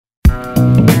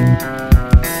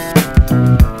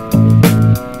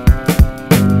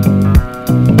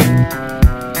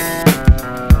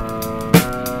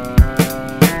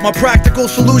A practical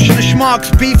solution to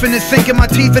schmucks beefing is sinking my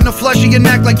teeth in the flesh of your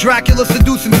neck like Dracula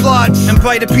seducing sluts, and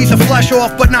bite a piece of flesh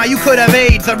off, but nah, you could have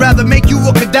AIDS. I'd rather make you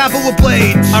a cadaver with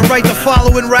blades. I write the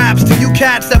following raps to you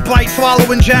cats that bite, swallow,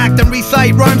 and jack, then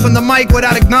recite rhymes on the mic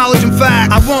without acknowledging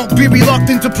facts. I won't be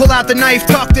reluctant to pull out the knife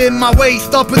tucked in my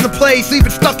waist, up in the place, leave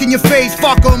it stuck in your face.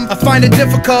 Fuck 'em. I find it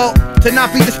difficult to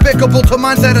not be despicable to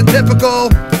minds that are typical.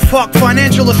 Fuck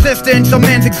financial assistance, a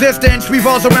man's existence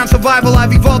revolves around survival.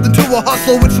 I've evolved into a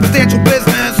hustle with substantial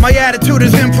business. My attitude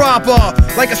is improper,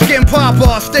 like a skin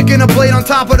popper, sticking a blade on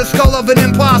top of the skull of an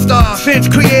imposter. Since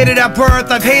created at birth,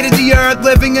 I've hated the earth.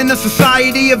 Living in a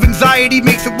society of anxiety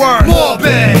makes it worse.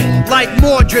 Morbid, like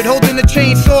Mordred holding a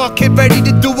chainsaw, kid ready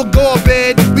to do a gore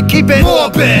bid. We keep it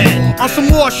morbid, on some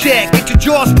more shit. Get your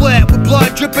jaw split with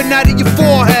blood dripping out of your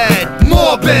forehead.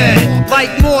 Morbid,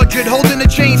 like Mordred holding a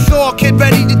chainsaw, kid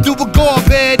ready to do a gore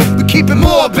bid. We keep it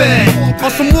morbid,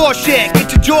 on some more shit.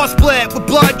 Get your jaw split with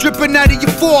blood dripping out of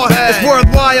your forehead. It's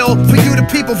worthwhile for you to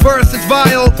people verse, it's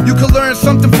vile. You can learn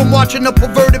something from watching a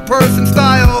perverted person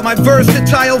style. My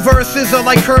versatile verses are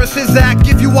like curses that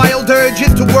give you wild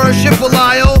urges to worship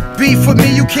Belial. Beef with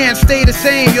me, you can't stay the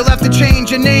same. You'll have to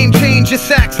change your name, change your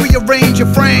sex, rearrange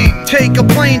your frame. Take a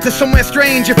plane to somewhere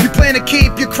strange if you plan to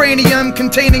keep your cranium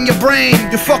containing your brain.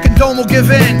 Your fucking dome will give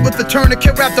in with the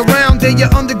tourniquet wrapped around it.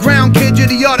 You're underground, kid, you're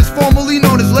the artist formerly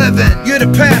known as living. You're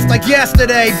the past like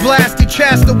yesterday, blast your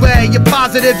chest away. You're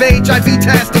positive HIV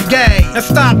tested gay. Now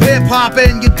stop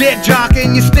hip-hopping, your dick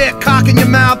jocking, your stick cocking your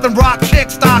mouth and rock chick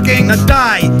stocking. Now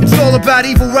die, it's all about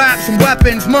evil raps and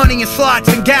weapons, money and slots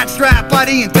and gat strap by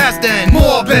the intestine.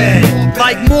 Morbid,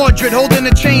 like Mordred holding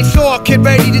a chainsaw, kid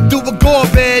ready to do a gore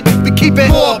bid. We keep it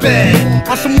morbid,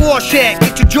 on some more shit.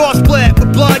 Get your jaw split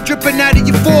with blood dripping out of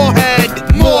your forehead.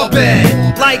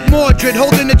 Morbid, like Mordred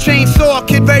holding a chainsaw,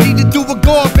 kid ready to do a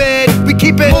gore bid. We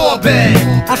keep it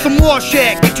morbid, on some more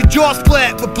shit. Get your jaw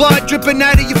split with blood dripping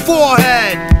out of your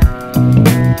forehead.